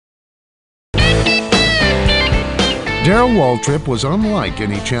Darrell Waltrip was unlike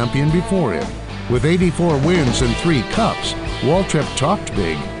any champion before him. With 84 wins and 3 cups, Waltrip talked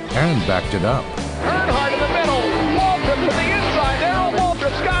big and backed it up. Earnhardt in the middle, Waltrip to the inside, Darrell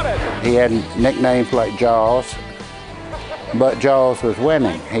Waltrip's got it. He had nicknames like Jaws, but Jaws was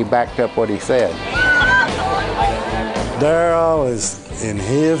winning. He backed up what he said. Darrell is, in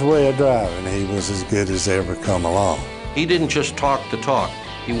his way of driving, he was as good as ever come along. He didn't just talk the talk.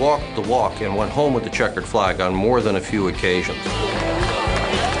 He walked the walk and went home with the checkered flag on more than a few occasions.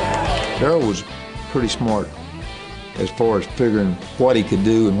 Darrell was pretty smart as far as figuring what he could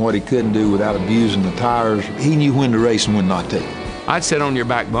do and what he couldn't do without abusing the tires. He knew when to race and when not to. I'd sit on your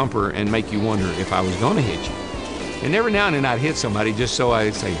back bumper and make you wonder if I was going to hit you. And every now and then I'd hit somebody just so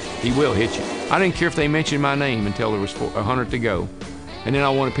I'd say, he will hit you. I didn't care if they mentioned my name until there was 100 to go. And then I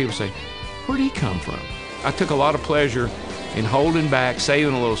wanted people to say, where'd he come from? I took a lot of pleasure in holding back,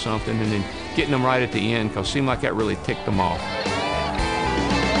 saving a little something, and then getting them right at the end, because it seemed like that really ticked them off.